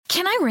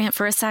Can I rant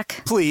for a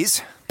sec?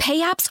 Please.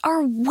 Pay apps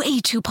are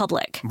way too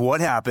public. What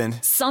happened?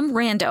 Some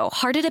rando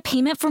hearted a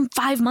payment from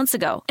 5 months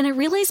ago, and I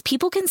realized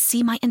people can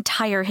see my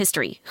entire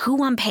history,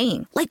 who I'm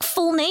paying, like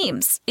full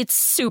names. It's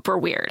super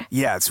weird.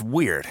 Yeah, it's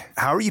weird.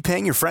 How are you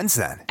paying your friends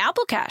then?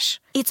 Apple Cash.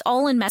 It's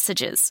all in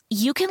messages.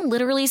 You can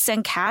literally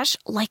send cash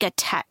like a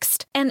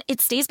text, and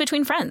it stays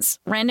between friends.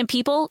 Random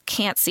people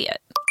can't see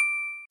it.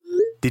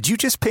 Did you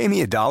just pay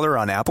me $1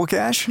 on Apple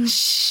Cash?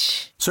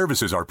 Shh.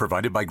 Services are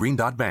provided by Green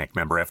Dot Bank.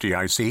 Member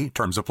FDIC.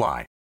 Terms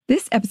apply.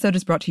 This episode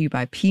is brought to you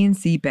by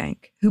PNC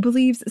Bank, who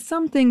believes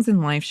some things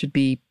in life should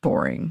be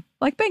boring,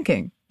 like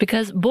banking.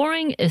 Because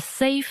boring is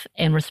safe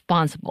and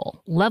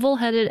responsible,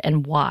 level-headed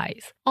and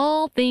wise.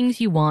 All things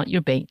you want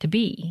your bank to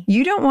be.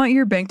 You don't want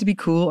your bank to be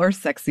cool or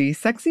sexy.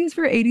 Sexy is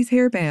for 80s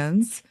hair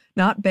bands,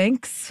 not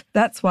banks.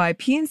 That's why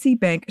PNC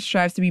Bank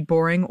strives to be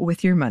boring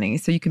with your money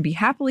so you can be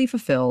happily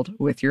fulfilled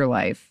with your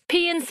life.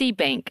 PNC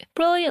Bank,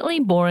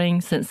 brilliantly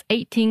boring since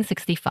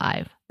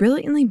 1865.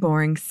 Brilliantly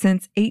Boring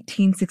Since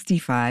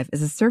 1865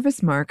 is a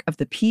service mark of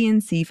the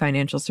PNC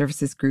Financial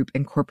Services Group,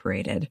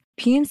 Incorporated.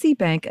 PNC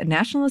Bank, a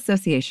National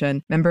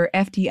Association, member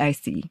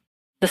FDIC.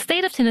 The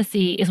state of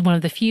Tennessee is one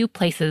of the few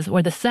places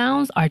where the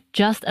sounds are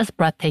just as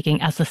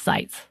breathtaking as the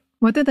sights.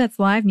 Whether that's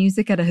live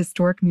music at a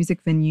historic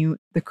music venue,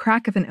 the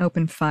crack of an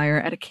open fire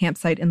at a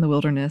campsite in the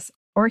wilderness,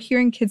 or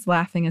hearing kids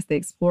laughing as they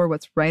explore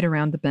what's right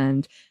around the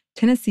bend,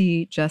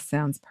 Tennessee just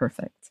sounds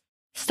perfect.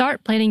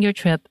 Start planning your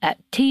trip at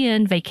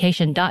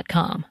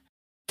tnvacation.com.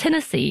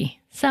 Tennessee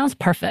sounds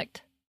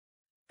perfect.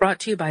 Brought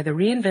to you by the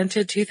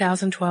reinvented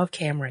 2012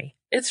 Camry.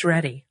 It's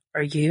ready.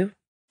 Are you?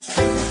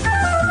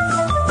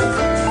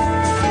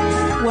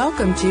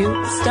 Welcome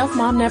to Stuff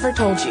Mom Never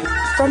Told You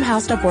from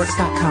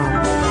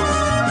HowStuffWorks.com.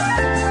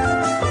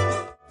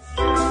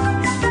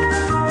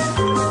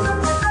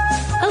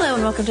 Hello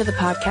and welcome to the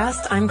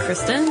podcast. I'm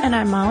Kristen. And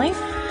I'm Molly.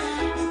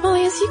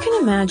 Molly, as you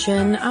can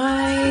imagine,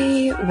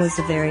 I was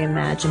a very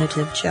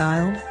imaginative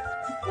child.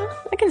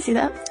 I can see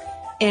that.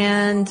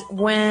 And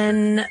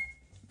when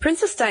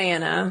Princess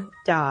Diana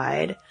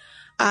died,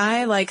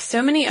 I, like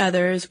so many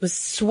others, was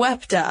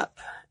swept up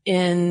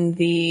in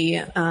the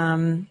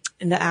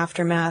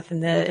aftermath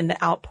and in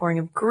the outpouring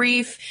of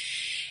grief.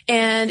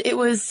 And it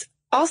was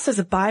also as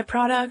a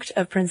byproduct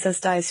of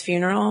Princess Di's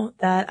funeral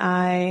that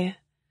I,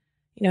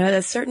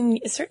 a certain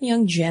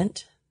young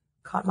gent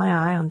caught my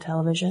eye on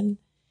television.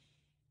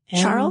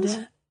 And, Charles?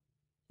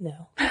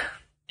 No.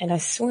 And I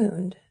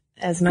swooned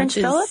as Prince much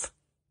as... Philip?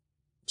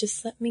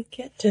 Just let me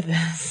get to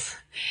this.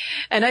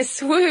 And I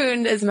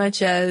swooned as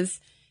much as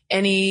I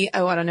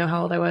don't know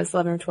how old I was,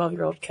 11 or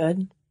 12-year-old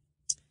could.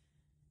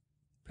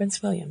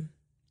 Prince William.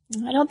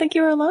 I don't think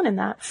you were alone in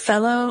that.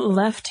 Fellow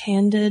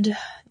left-handed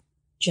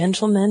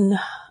gentleman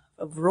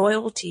of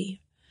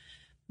royalty.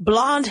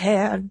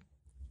 Blonde-haired,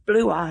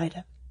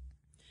 blue-eyed.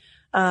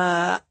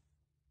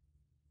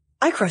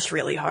 I crushed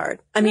really hard.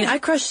 I mean, I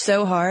crushed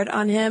so hard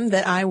on him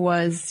that I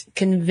was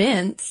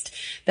convinced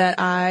that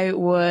I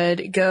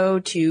would go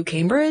to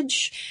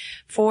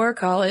Cambridge for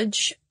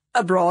college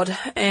abroad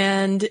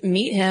and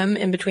meet him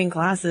in between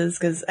classes,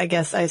 because I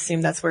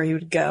assumed that's where he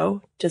would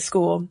go to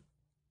school.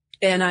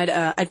 And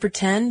I'd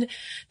pretend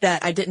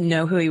that I didn't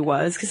know who he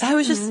was, because I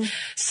was just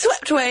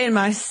swept away in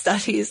my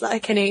studies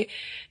like any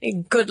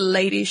good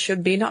lady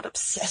should be, not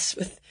obsessed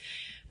with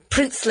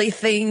princely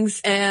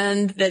things,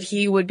 and that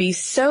he would be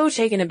so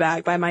taken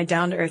aback by my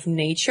down-to-earth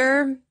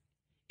nature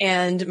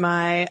and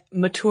my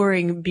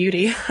maturing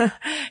beauty,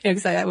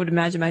 because I would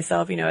imagine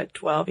myself, at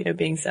 12,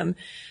 being some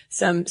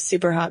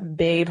super hot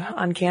babe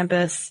on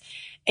campus,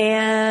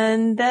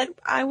 and that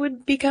I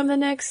would become the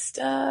next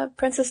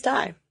Princess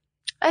Di.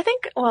 I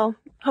think, well,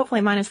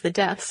 hopefully minus the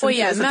deaths. Well,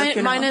 yeah,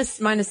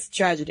 minus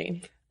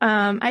tragedy.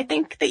 I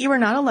think that you were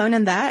not alone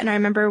in that. And I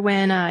remember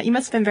when you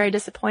must have been very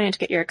disappointed to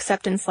get your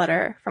acceptance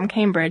letter from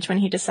Cambridge when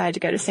he decided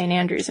to go to St.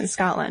 Andrews in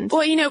Scotland.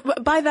 Well,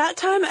 by that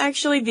time,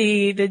 actually,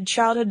 the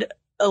childhood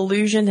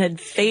illusion had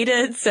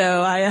faded,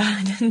 so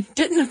I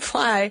didn't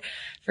apply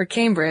for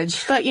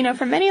Cambridge. But,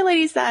 for many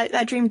ladies,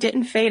 that dream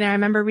didn't fade. And I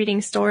remember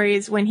reading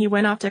stories when he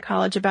went off to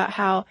college about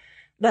how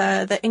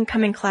the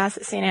incoming class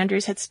at St.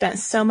 Andrews had spent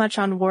so much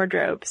on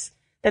wardrobes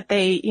that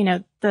they,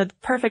 the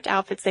perfect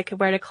outfits they could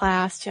wear to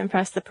class to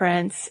impress the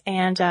prince,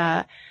 and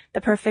the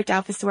perfect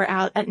outfits to wear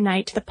out at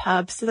night to the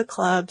pubs, to the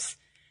clubs,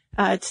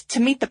 to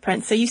meet the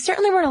prince. So you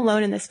certainly weren't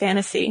alone in this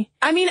fantasy.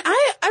 I mean,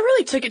 I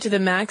really took it to the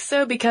max,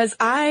 though, because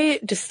I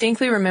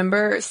distinctly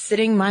remember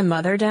sitting my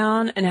mother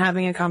down and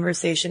having a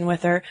conversation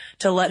with her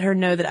to let her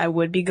know that I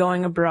would be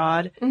going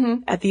abroad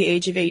at the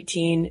age of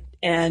 18,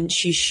 and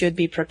she should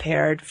be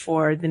prepared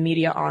for the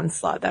media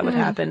onslaught that would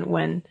happen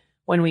when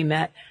we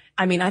met.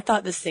 I mean, I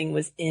thought this thing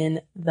was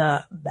in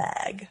the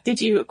bag.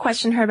 Did you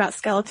question her about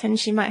skeletons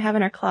she might have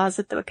in her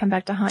closet that would come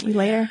back to haunt you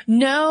later?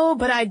 No,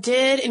 but I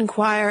did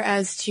inquire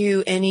as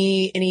to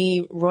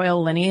any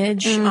royal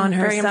lineage on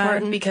her very side,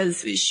 important.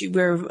 because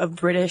we're of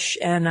British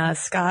and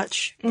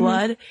Scotch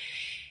blood.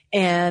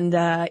 And,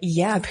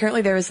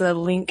 apparently there was a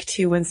link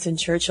to Winston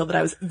Churchill that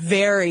I was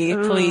very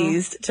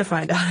pleased to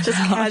find out Just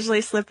about.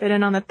 casually slip it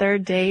in on the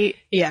third date.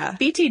 Yeah.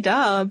 BT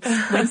Dubs,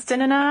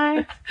 Winston and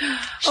I,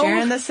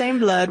 sharing the same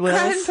blood, Wills.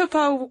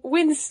 Grandpapa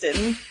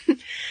Winston.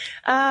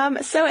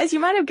 So as you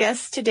might have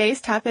guessed,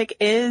 today's topic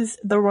is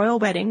the royal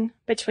wedding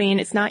between,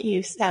 it's not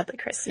you, sadly,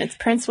 Kristen, it's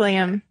Prince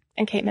William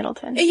and Kate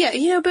Middleton.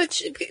 Yeah, but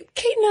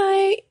Kate and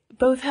I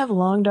both have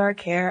long dark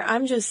hair.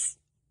 I'm just,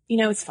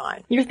 it's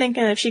fine. You're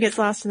thinking if she gets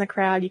lost in the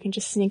crowd, you can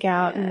just sneak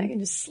out I can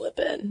just slip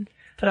in,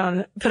 put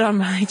on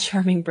my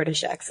charming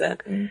British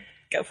accent and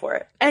go for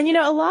it. And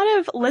a lot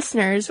of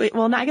listeners,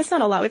 I guess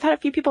not a lot. We've had a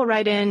few people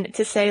write in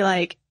to say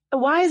like,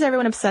 why is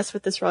everyone obsessed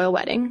with this royal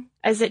wedding?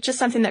 Is it just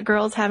something that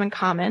girls have in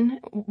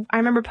common? I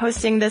remember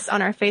posting this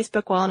on our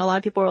Facebook wall and a lot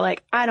of people were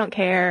like, I don't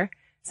care.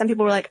 Some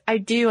people were like, I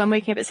do. I'm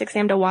waking up at 6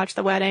 a.m. to watch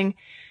the wedding.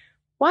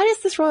 Why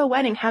does this royal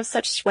wedding have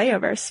such sway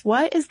over us?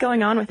 What is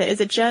going on with it? Is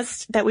it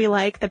just that we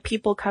like the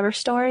people cover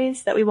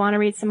stories, that we want to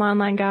read some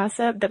online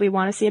gossip, that we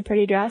want to see a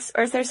pretty dress?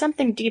 Or is there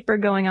something deeper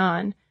going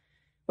on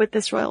with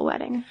this royal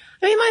wedding?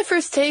 I mean, my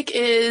first take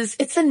is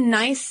it's a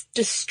nice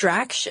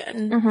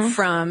distraction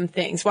from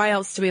things. Why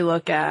else do we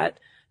look at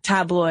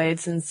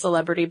tabloids and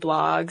celebrity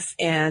blogs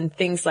and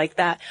things like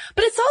that?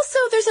 But it's also,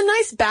 there's a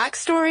nice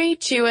backstory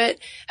to it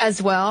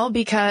as well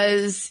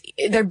because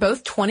they're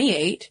both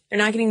 28. They're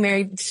not getting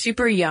married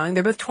super young.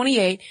 They're both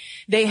 28.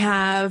 They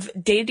have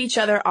dated each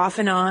other off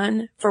and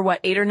on for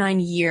 8 or 9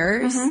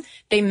 years.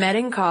 They met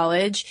in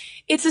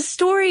college. It's a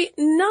story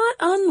not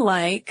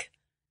unlike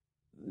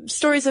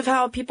stories of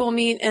how people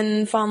meet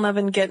and fall in love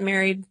and get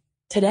married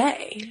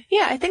today.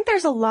 Yeah, I think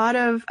there's a lot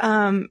of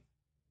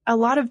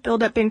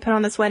build-up being put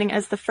on this wedding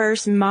as the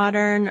first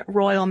modern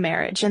royal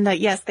marriage, and that,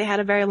 yes, they had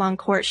a very long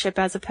courtship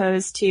as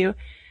opposed to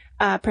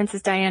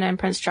Princess Diana and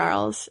Prince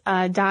Charles.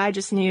 Di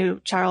just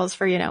knew Charles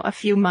for, a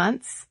few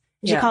months.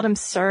 She called him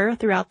Sir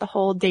throughout the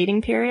whole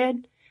dating period.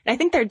 And I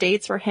think their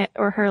dates were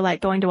her, like,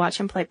 going to watch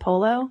him play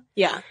polo.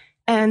 Yeah.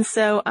 And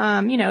so,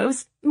 it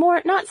was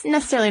more, not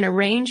necessarily an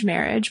arranged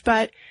marriage,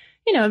 but,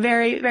 a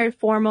very, very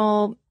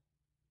formal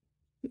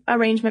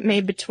arrangement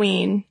made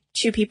between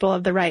two people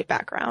of the right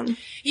background.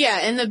 Yeah,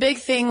 and the big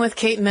thing with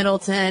Kate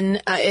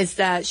Middleton is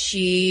that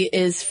she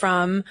is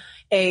from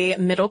a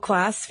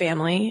middle-class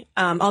family,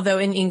 although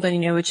in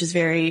England, which is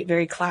very,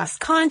 very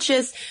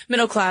class-conscious,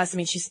 middle class, I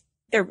mean,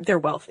 they're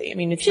wealthy. I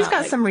mean, she's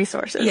got some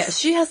resources. Yes,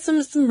 she has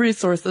some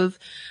resources,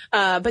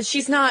 but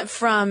she's not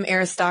from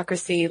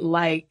aristocracy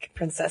like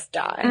Princess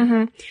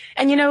Di.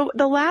 And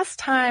the last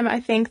time I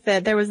think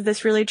that there was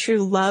this really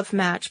true love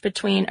match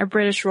between a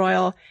British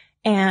royal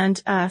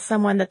and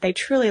someone that they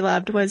truly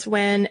loved was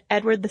when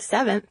Edward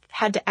VII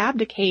had to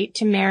abdicate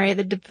to marry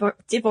the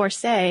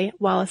divorcee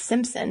Wallis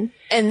Simpson.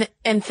 And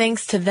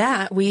thanks to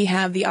that, we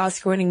have the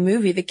Oscar-winning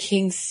movie, The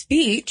King's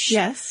Speech.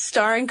 Yes.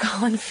 Starring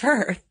Colin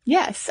Firth.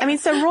 Yes. I mean,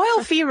 so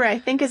royal fever, I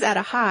think, is at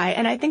a high.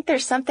 And I think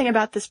there's something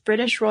about this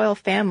British royal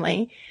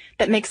family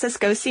that makes us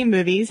go see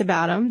movies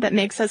about them, that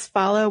makes us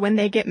follow when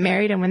they get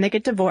married and when they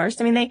get divorced.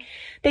 I mean,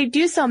 they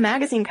do sell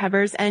magazine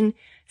covers, and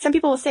some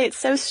people will say it's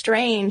so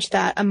strange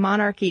that a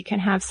monarchy can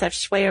have such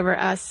sway over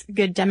us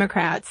good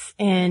Democrats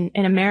in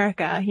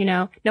America.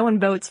 No one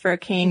votes for a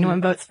king, no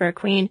one votes for a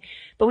queen,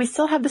 but we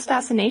still have this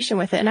fascination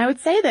with it. And I would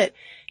say that,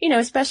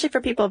 especially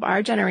for people of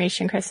our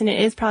generation, Kristen,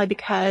 it is probably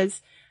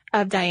because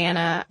of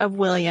Diana, of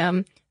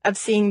William, of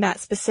seeing that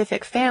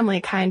specific family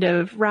kind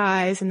of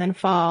rise and then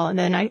fall. And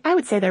then I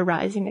would say they're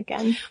rising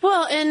again.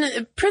 Well,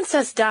 and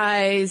Princess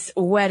Di's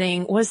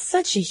wedding was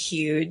such a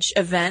huge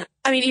event.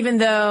 I mean, even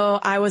though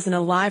I wasn't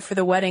alive for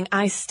the wedding,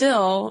 I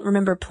still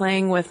remember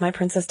playing with my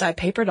Princess Di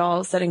paper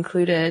dolls that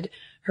included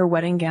her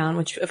wedding gown,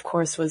 which of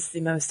course was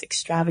the most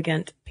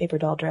extravagant paper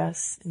doll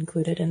dress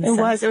included in the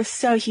set. It was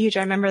so huge.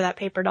 I remember that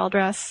paper doll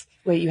dress.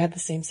 Wait, you had the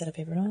same set of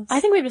paper dolls? I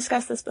think we've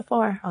discussed this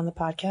before. On the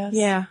podcast?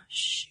 Yeah.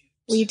 Shoot.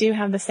 We do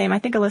have the same. I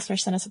think a listener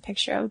sent us a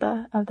picture of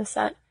the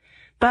set.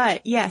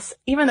 But yes,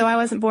 even though I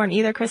wasn't born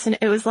either, Kristen,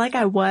 it was like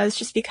I was,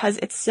 just because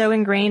it's so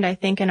ingrained, I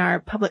think, in our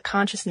public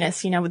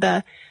consciousness.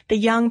 The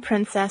young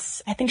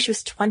princess, I think she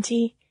was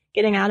 20,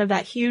 getting out of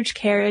that huge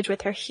carriage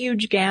with her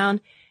huge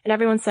gown. And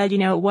everyone said,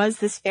 it was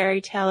this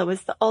fairy tale. It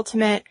was the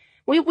ultimate.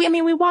 We've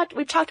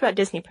talked about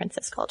Disney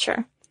princess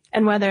culture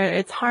and whether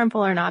it's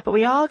harmful or not, but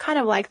we all kind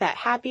of like that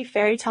happy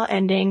fairy tale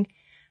ending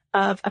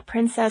of a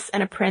princess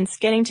and a prince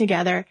getting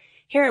together.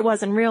 Here it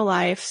was in real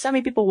life. So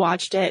many people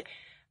watched it.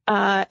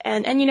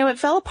 And it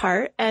fell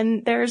apart.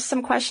 And there's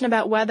some question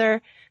about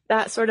whether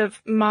that sort of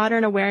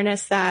modern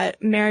awareness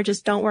that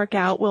marriages don't work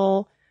out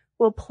will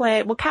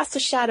cast a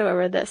shadow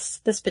over this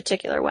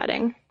particular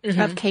wedding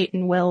of Kate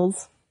and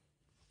Will's.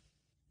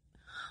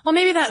 Well,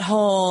 maybe that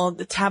whole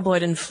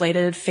tabloid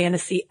inflated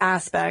fantasy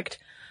aspect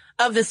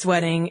of this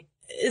wedding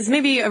is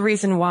maybe a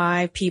reason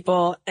why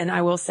people, and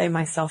I will say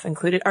myself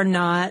included, are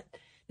not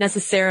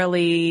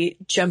necessarily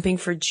jumping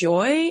for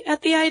joy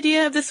at the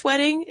idea of this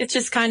wedding. It's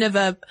just kind of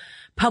a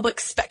public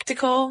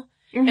spectacle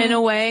in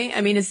a way. I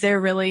mean, is there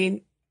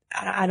really,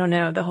 I don't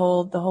know, the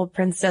whole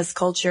princess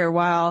culture,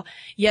 while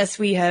yes,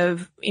 we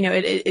have,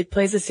 it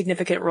plays a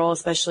significant role,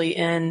 especially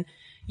in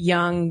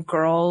young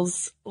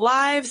girls'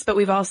 lives, but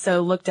we've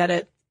also looked at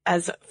it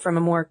as from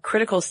a more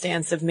critical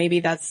stance of maybe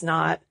that's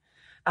not,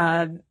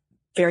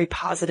 very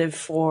positive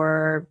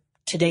for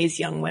today's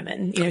young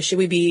women. Should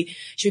we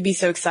be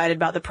so excited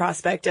about the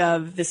prospect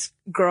of this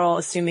girl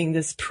assuming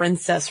this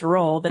princess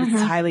role that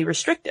it's highly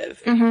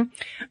restrictive? Mm-hmm.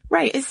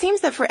 Right. It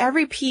seems that for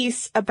every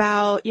piece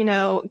about,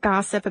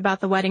 gossip about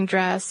the wedding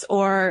dress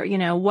or,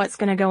 what's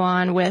going to go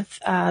on with,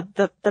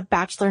 the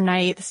bachelor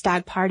night, the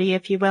stag party,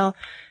 if you will,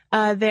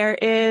 there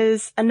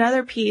is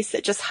another piece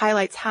that just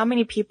highlights how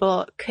many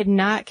people could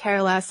not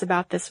care less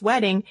about this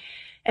wedding.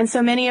 And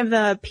so many of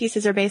the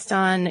pieces are based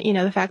on,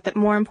 the fact that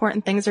more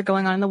important things are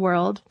going on in the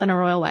world than a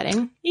royal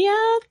wedding.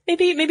 Yeah,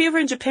 maybe over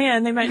in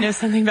Japan, they might know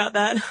something about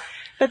that.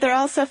 But they're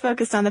also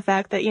focused on the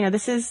fact that,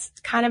 this is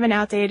kind of an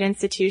outdated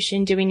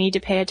institution. Do we need to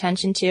pay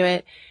attention to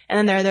it? And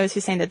then there are those who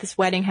say that this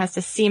wedding has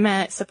to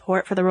cement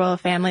support for the royal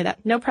family,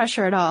 that no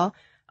pressure at all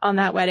on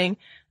that wedding.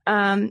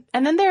 And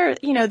then there,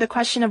 the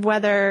question of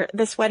whether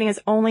this wedding is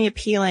only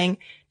appealing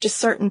to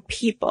certain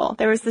people.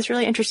 There was this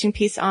really interesting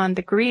piece on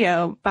The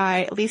Griot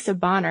by Lisa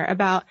Bonner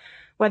about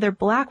whether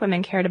Black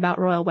women cared about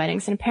royal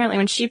weddings. And apparently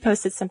when she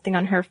posted something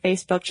on her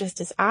Facebook, just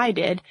as I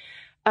did,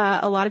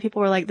 a lot of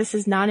people were like, this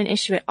is not an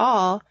issue at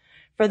all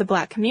for the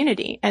Black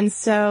community. And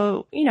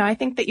so, I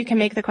think that you can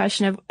make the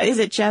question of, is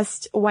it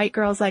just white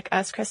girls like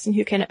us, Kristen,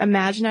 who can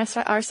imagine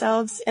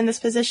ourselves in this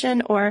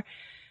position, or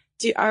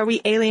are we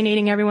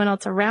alienating everyone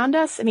else around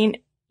us? I mean,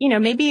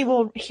 maybe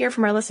we'll hear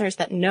from our listeners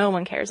that no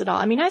one cares at all.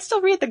 I mean, I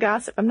still read the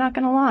gossip. I'm not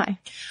going to lie.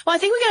 Well, I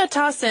think we got to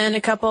toss in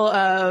a couple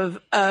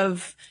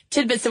of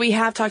tidbits that we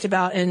have talked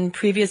about in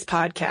previous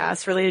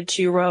podcasts related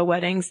to royal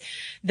weddings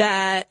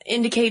that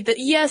indicate that,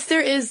 yes,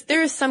 there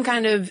is some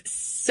kind of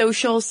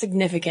social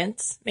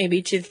significance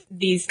maybe to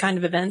these kind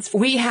of events.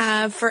 We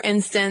have, for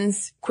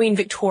instance, Queen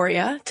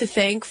Victoria to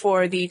thank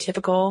for the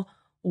typical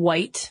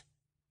white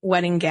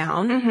wedding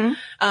gown.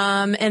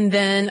 And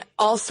then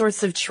all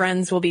sorts of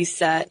trends will be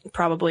set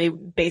probably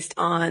based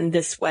on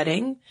this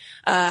wedding.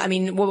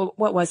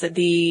 What was it?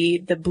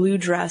 The blue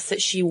dress that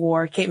she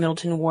wore, Kate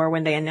Middleton wore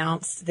when they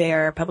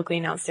publicly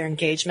announced their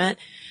engagement.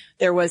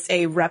 There was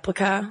a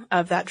replica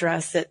of that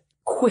dress that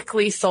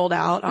quickly sold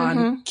out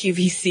on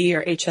QVC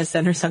or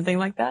HSN or something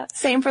like that.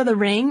 Same for the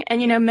ring.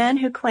 And, men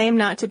who claim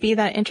not to be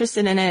that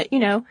interested in it,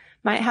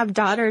 might have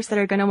daughters that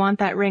are going to want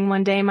that ring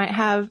one day, might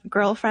have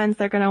girlfriends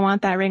that are going to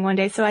want that ring one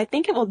day. So I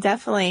think it will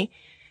definitely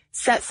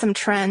set some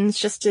trends,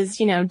 just as,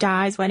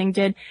 Di's wedding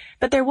did.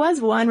 But there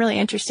was one really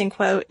interesting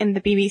quote in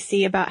the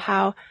BBC about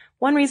how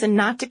one reason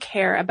not to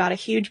care about a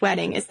huge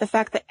wedding is the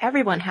fact that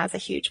everyone has a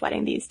huge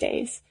wedding these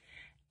days.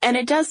 And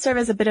it does serve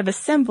as a bit of a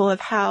symbol of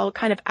how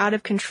kind of out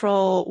of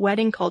control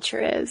wedding culture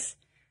is,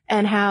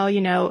 and how,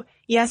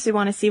 yes, we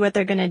want to see what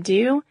they're going to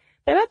do,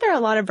 but I bet there are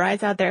a lot of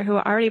brides out there who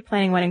are already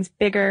planning weddings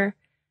bigger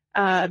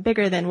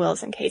than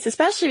Will's and Kate's,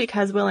 especially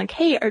because Will and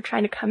Kate are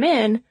trying to come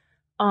in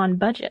on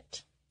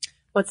budget.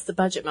 What's the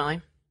budget,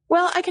 Molly?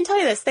 Well, I can tell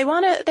you this. They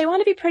want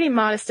to be pretty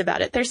modest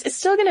about it. It's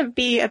still going to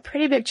be a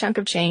pretty big chunk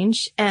of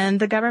change, and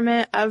the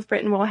government of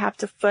Britain will have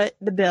to foot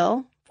the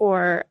bill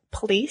for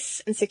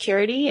police and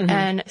security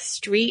and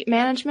street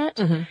management.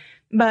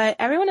 But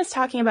everyone is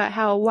talking about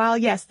how, while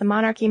yes, the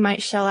monarchy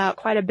might shell out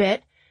quite a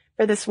bit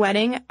for this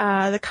wedding,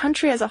 the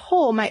country as a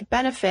whole might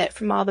benefit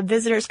from all the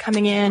visitors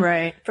coming in,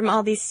 right, from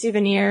all these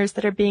souvenirs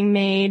that are being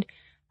made.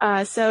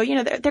 So,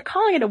 they're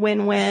calling it a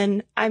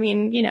win-win. I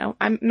mean,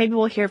 maybe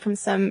we'll hear from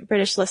some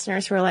British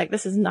listeners who are like,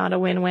 this is not a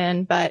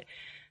win-win, but,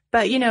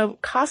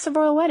 costs of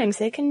royal weddings,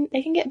 they can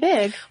get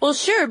big. Well,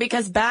 sure,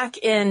 because back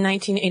in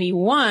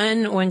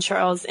 1981, when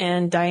Charles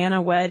and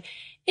Diana wed,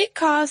 it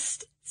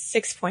cost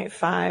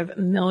 $6.5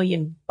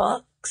 million.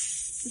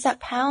 Is that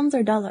pounds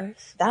or dollars?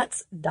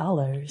 That's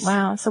dollars.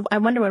 Wow. So I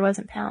wonder what it was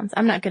in pounds.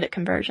 I'm not good at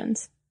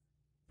conversions.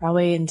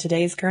 Probably in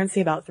today's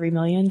currency, about 3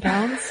 million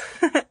pounds.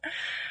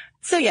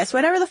 So yes,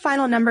 whatever the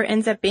final number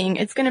ends up being,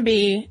 it's going to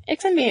be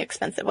an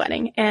expensive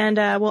wedding. And,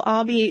 we'll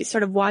all be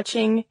sort of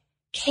watching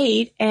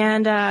Kate.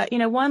 And,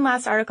 one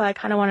last article I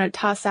kind of want to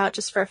toss out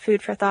just for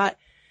food for thought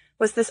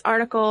was this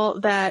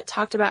article that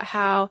talked about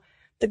how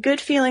the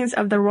good feelings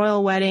of the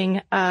royal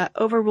wedding,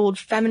 overruled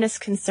feminist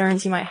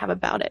concerns you might have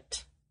about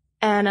it.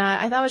 And,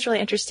 I thought it was really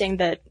interesting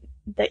that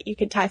you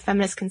could tie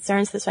feminist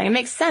concerns to this way. It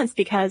makes sense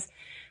because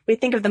we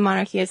think of the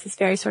monarchy as this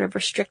very sort of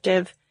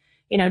restrictive,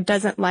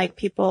 doesn't like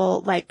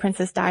people like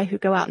Princess Di who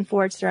go out and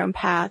forge their own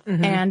path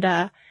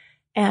and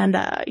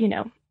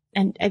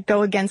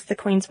go against the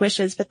Queen's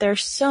wishes. But there are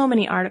so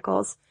many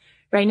articles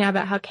right now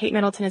about how Kate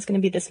Middleton is going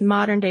to be this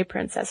modern day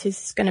princess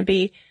who's going to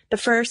be the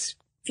first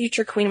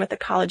future queen with a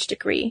college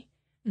degree.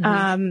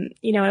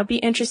 It'll be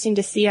interesting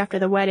to see after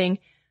the wedding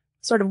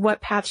sort of what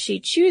path she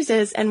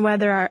chooses and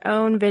whether our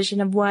own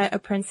vision of what a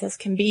princess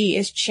can be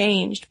is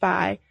changed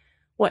by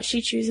what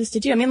she chooses to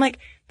do. I mean, like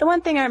the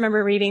one thing I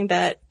remember reading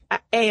that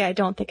I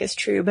don't think is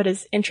true, but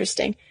is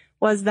interesting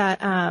was that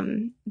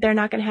they're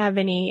not going to have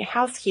any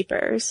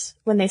housekeepers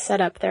when they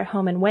set up their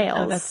home in Wales.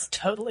 Oh, that's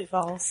totally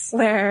false.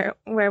 Where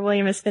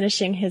William is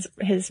finishing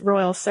his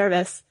royal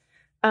service.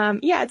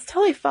 Yeah, it's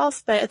totally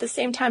false, but at the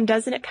same time,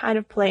 doesn't it kind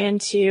of play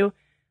into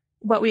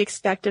what we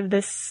expect of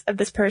this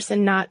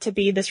person, not to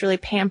be this really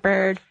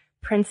pampered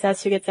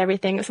princess who gets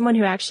everything, someone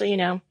who actually,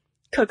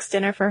 cooks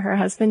dinner for her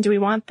husband? Do we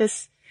want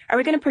this? Are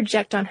we going to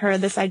project on her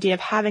this idea of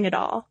having it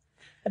all?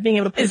 Of being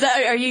able to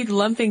are you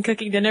lumping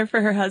cooking dinner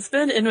for her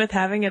husband in with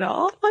having it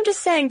all? I'm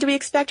just saying, do we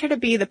expect her to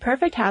be the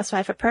perfect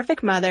housewife, a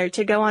perfect mother,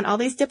 to go on all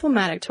these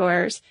diplomatic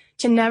tours,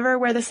 to never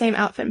wear the same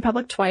outfit in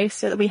public twice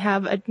so that we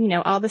have,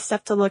 all this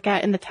stuff to look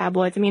at in the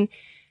tabloids? I mean,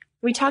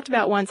 we talked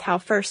about once how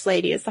first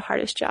lady is the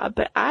hardest job,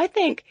 but I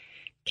think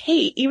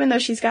Kate, even though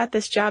she's got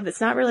this job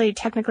that's not really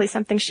technically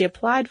something she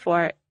applied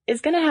for,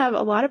 is going to have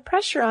a lot of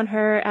pressure on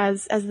her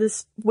as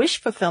this wish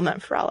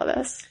fulfillment for all of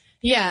us.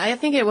 Yeah, I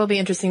think it will be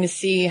interesting to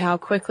see how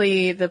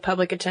quickly the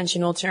public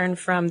attention will turn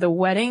from the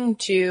wedding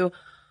to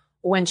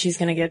when she's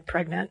going to get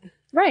pregnant.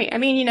 Right. I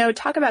mean,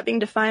 talk about being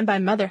defined by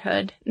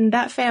motherhood. In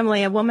that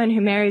family, a woman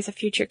who marries a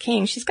future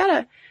king, she's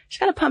got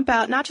to pump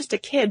out not just a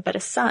kid, but a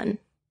son.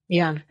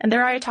 Yeah. And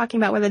they're already talking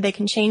about whether they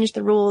can change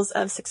the rules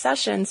of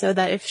succession so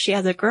that if she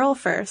has a girl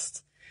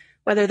first,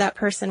 whether that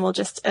person will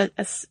just,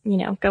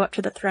 go up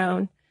to the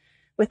throne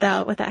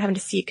without having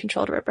to cede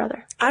control to her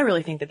brother. I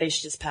really think that they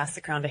should just pass the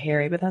crown to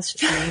Harry, but that's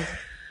just me.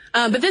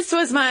 But this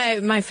was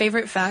my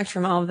favorite fact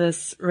from all of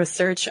this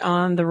research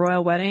on the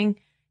royal wedding.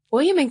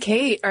 William and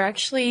Kate are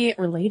actually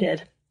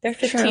related. They're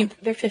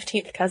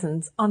 15th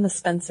cousins on the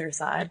Spencer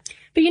side.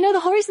 But the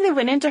whole reason they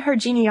went into her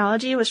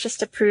genealogy was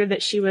just to prove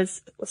that she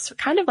was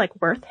kind of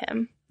like worth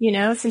him,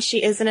 since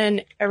she isn't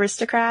an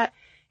aristocrat.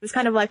 It was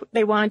kind of like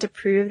they wanted to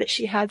prove that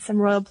she had some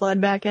royal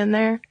blood back in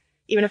there,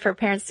 even if her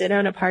parents did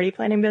own a party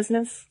planning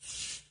business.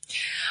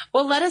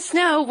 Well, let us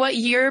know what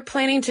you're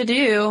planning to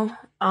do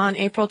on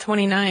April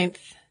 29th,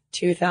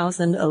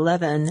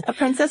 2011. A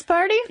princess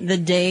party? The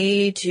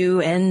day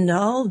to end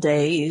all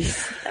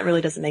days. That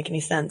really doesn't make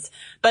any sense.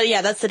 But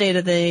yeah, that's the date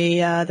of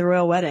the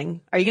royal wedding.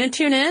 Are you going to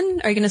tune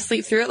in? Are you going to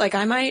sleep through it like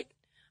I might?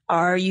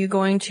 Are you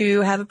going to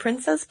have a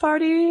princess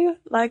party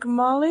like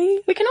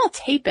Molly? We can all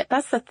tape it.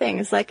 That's the thing.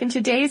 It's like in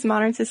today's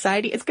modern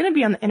society, it's going to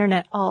be on the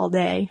internet all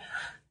day.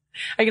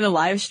 Are you going to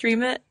live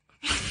stream it?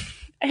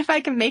 If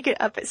I can make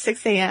it up at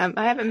 6 a.m.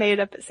 I haven't made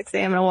it up at 6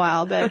 a.m. in a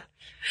while, but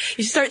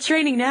you should start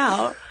training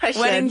now.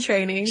 Wedding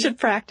training. Should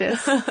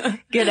practice.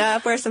 Get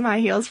up, wear some high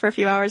heels for a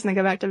few hours, and then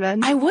go back to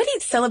bed. I would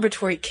eat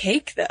celebratory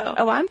cake, though.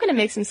 Oh, I'm going to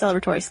make some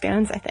celebratory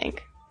scones, I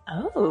think.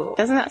 Oh.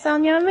 Doesn't that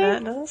sound yummy?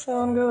 That does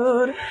sound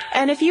good.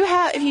 And if you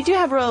do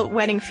have royal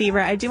wedding fever,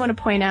 I do want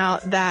to point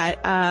out that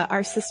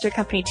our sister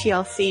company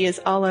TLC is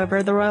all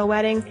over the royal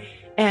wedding,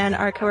 and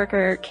our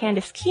coworker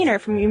Candace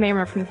Keener, you may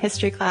remember from the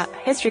History Class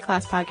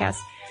podcast,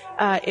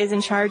 is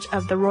in charge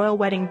of the Royal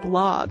Wedding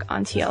blog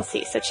on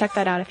TLC. So check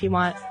that out if you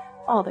want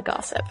all the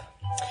gossip.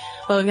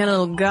 Well, we've got a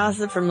little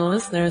gossip from the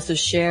listeners to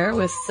share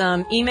with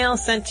some emails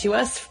sent to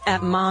us at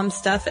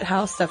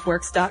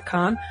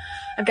momstuff@howstuffworks.com.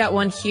 I've got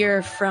one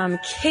here from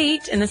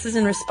Kate, and this is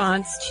in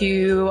response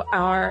to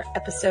our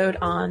episode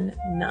on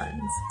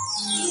nuns.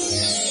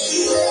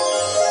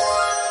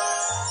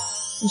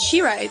 And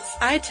she writes,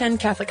 I attend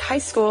Catholic high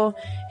school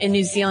in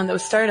New Zealand that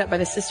was started up by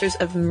the Sisters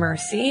of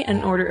Mercy,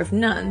 an order of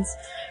nuns.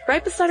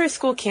 Right beside our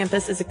school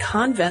campus is a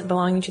convent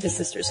belonging to the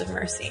Sisters of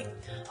Mercy.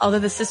 Although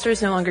the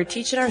sisters no longer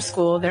teach at our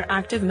school, they're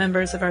active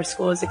members of our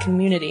school as a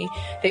community.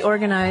 They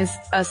organize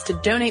us to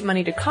donate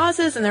money to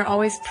causes, and they're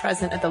always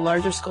present at the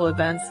larger school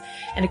events,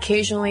 and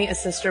occasionally a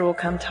sister will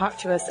come talk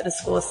to us at a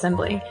school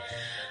assembly.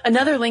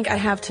 Another link I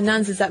have to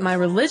nuns is that my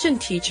religion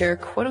teacher,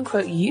 quote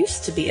unquote,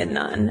 used to be a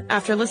nun.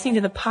 After listening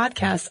to the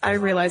podcast, I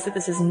realized that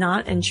this is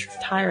not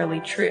entirely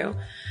true.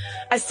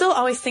 I still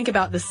always think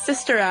about the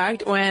Sister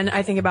Act when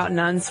I think about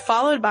nuns,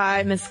 followed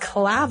by Miss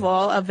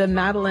Clavel of the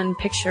Madeleine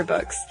picture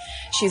books.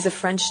 She's a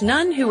French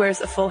nun who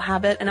wears a full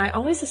habit, and I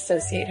always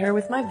associate her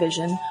with my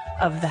vision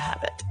of the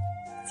habit.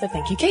 So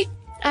thank you, Kate.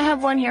 I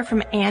have one here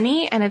from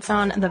Annie, and it's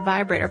on the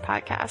Vibrator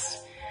podcast.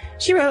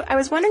 She wrote, I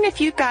was wondering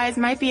if you guys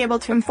might be able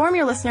to inform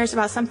your listeners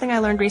about something I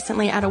learned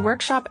recently at a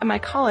workshop at my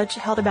college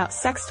held about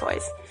sex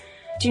toys.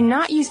 Do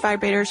not use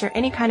vibrators or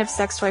any kind of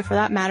sex toy for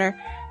that matter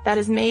that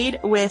is made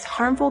with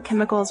harmful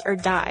chemicals or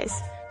dyes.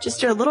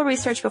 Just do a little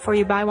research before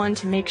you buy one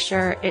to make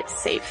sure it's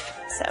safe.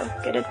 So,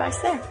 good advice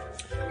there.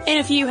 And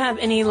if you have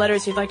any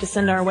letters you'd like to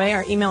send our way,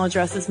 our email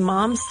address is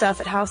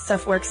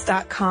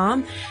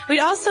momstuff@howstuffworks.com. We'd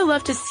also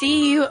love to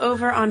see you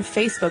over on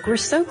Facebook. We're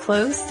so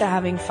close to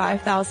having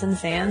 5,000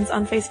 fans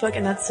on Facebook,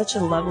 and that's such a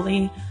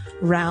lovely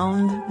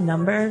round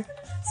number.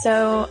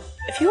 So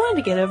if you wanted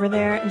to get over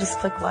there and just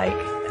click like,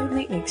 it would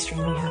make me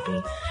extremely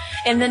happy.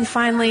 And then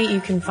finally, you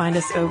can find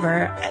us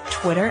over at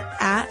Twitter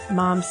at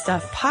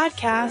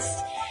momstuffpodcast.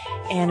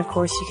 And of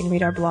course, you can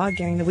read our blog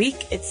during the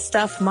week. It's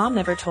Stuff Mom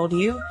Never Told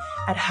You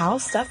at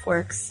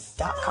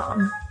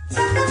howstuffworks.com.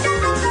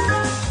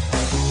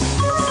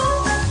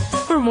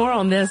 For more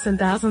on this and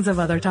thousands of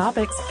other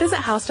topics, visit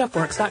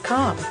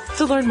howstuffworks.com.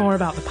 To learn more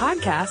about the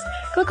podcast,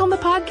 click on the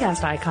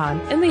podcast icon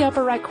in the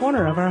upper right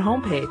corner of our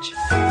homepage.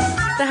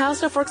 The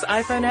House Network's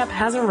iPhone app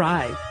has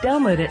arrived.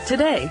 Download it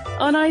today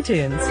on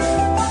iTunes.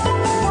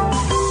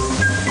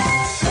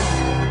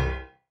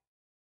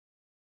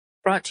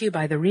 Brought to you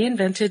by the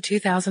reinvented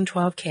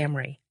 2012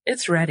 Camry.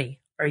 It's ready.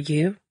 Are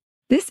you?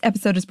 This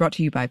episode is brought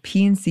to you by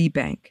PNC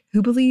Bank,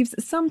 who believes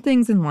some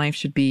things in life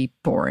should be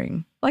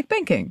boring, like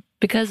banking.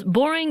 Because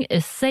boring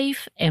is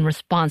safe and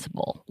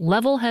responsible,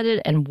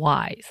 level-headed and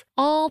wise.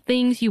 All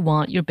things you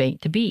want your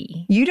bank to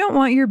be. You don't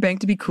want your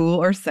bank to be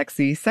cool or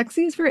sexy.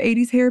 Sexy is for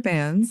 80s hair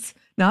bands,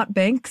 not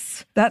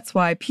banks. That's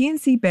why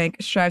PNC Bank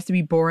strives to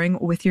be boring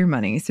with your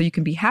money so you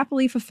can be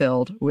happily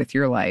fulfilled with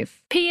your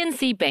life.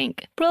 PNC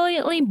Bank,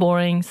 brilliantly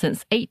boring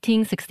since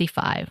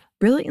 1865.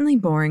 Brilliantly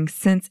Boring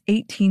Since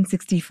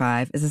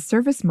 1865 is a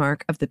service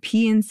mark of the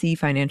PNC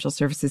Financial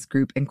Services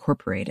Group,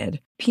 Incorporated.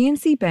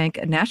 PNC Bank,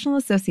 a National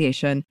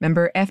Association,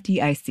 member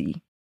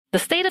FDIC. The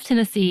state of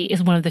Tennessee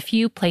is one of the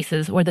few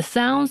places where the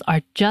sounds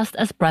are just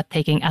as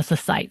breathtaking as the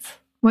sights.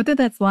 Whether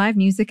that's live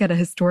music at a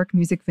historic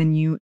music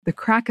venue, the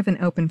crack of an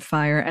open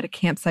fire at a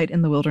campsite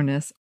in the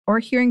wilderness, or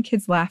hearing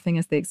kids laughing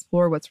as they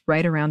explore what's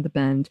right around the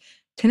bend,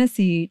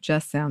 Tennessee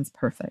just sounds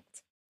perfect.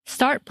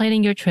 Start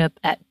planning your trip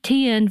at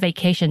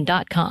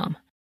tnvacation.com.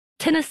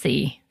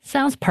 Tennessee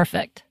sounds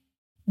perfect.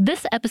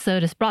 This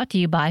episode is brought to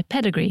you by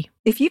Pedigree.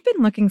 If you've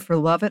been looking for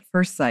love at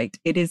first sight,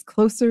 it is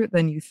closer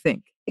than you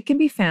think. It can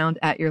be found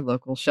at your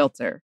local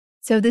shelter.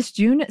 So this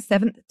June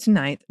 7th to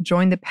 9th,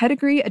 join the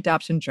Pedigree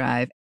Adoption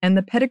Drive, and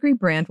the Pedigree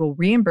brand will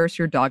reimburse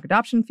your dog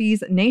adoption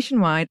fees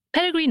nationwide.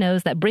 Pedigree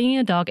knows that bringing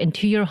a dog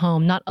into your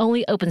home not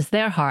only opens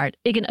their heart,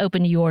 it can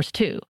open yours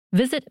too.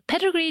 Visit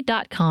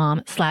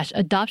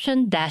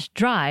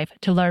pedigree.com/adoption-drive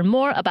to learn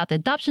more about the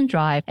adoption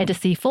drive and to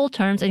see full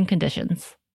terms and conditions.